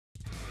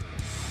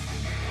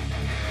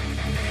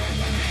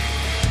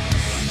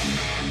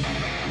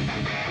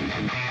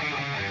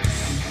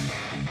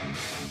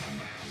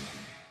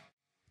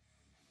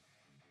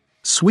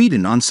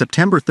Sweden on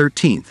September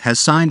 13 has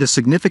signed a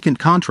significant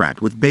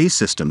contract with BAE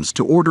Systems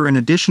to order an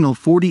additional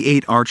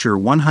 48 Archer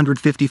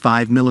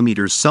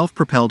 155mm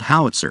self-propelled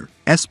howitzer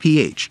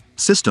 (SPH)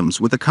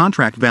 systems with a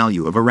contract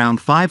value of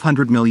around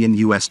 $500 million.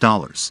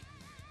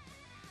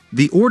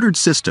 The ordered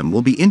system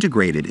will be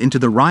integrated into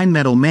the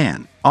Rheinmetall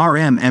MAN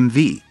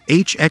 (RMMV)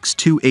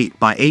 HX-2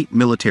 8x8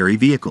 military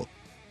vehicle.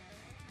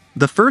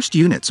 The first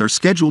units are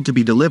scheduled to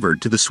be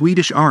delivered to the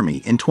Swedish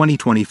Army in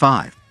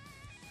 2025.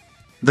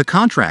 The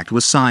contract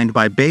was signed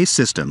by BAE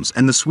Systems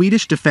and the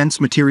Swedish Defense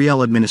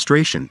Materiel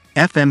Administration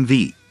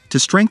 (FMV) to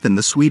strengthen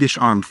the Swedish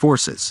Armed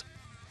Forces.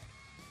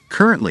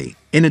 Currently,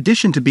 in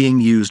addition to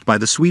being used by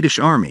the Swedish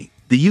Army,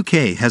 the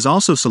UK has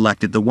also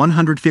selected the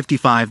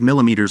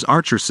 155mm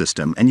Archer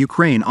system, and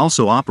Ukraine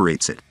also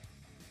operates it.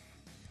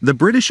 The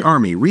British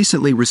Army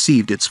recently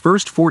received its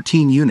first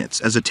 14 units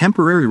as a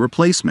temporary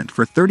replacement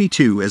for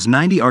 32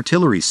 AS-90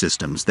 artillery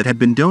systems that had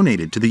been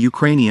donated to the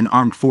Ukrainian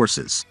Armed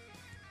Forces.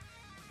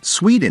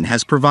 Sweden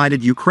has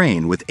provided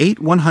Ukraine with 8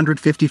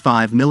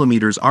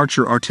 155mm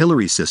Archer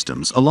artillery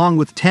systems along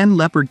with 10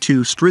 Leopard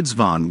 2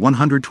 Stridsvagn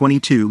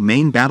 122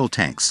 main battle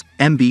tanks,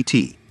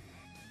 MBT.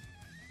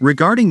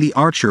 Regarding the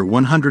Archer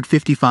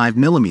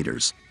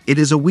 155mm, it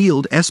is a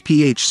wheeled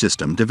SPH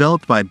system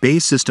developed by BAE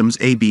Systems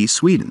AB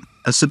Sweden,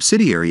 a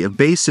subsidiary of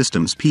BAE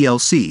Systems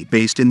PLC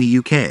based in the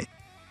UK.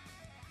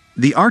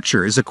 The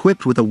Archer is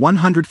equipped with a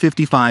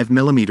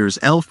 155mm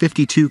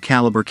L52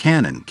 caliber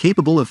cannon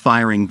capable of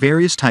firing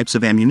various types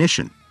of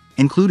ammunition,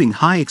 including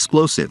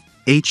high-explosive,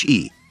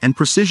 HE, and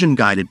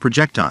precision-guided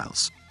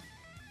projectiles.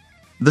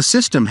 The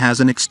system has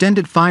an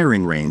extended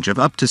firing range of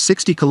up to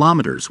 60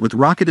 kilometers with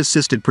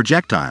rocket-assisted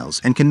projectiles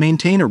and can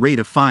maintain a rate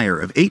of fire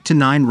of 8 to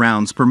 9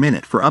 rounds per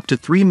minute for up to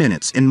 3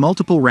 minutes in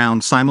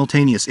multiple-round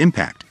simultaneous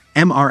impact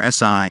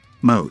 (MRSI)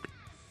 mode.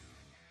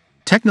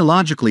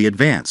 Technologically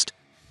advanced,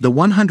 the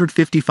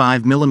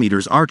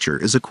 155mm Archer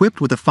is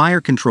equipped with a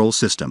fire control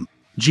system,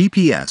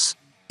 GPS,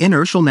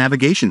 inertial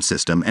navigation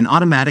system, and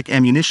automatic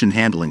ammunition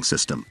handling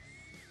system.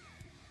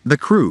 The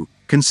crew,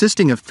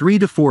 consisting of 3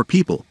 to 4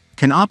 people,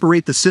 can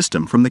operate the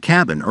system from the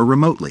cabin or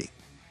remotely.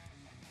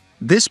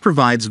 This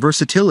provides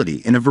versatility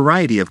in a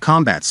variety of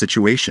combat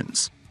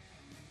situations.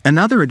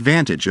 Another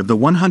advantage of the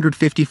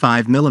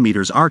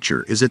 155mm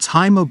Archer is its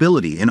high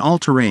mobility in all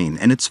terrain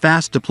and its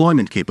fast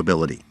deployment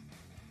capability.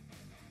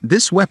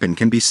 This weapon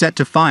can be set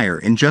to fire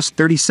in just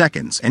 30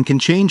 seconds and can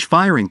change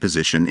firing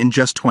position in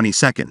just 20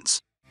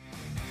 seconds.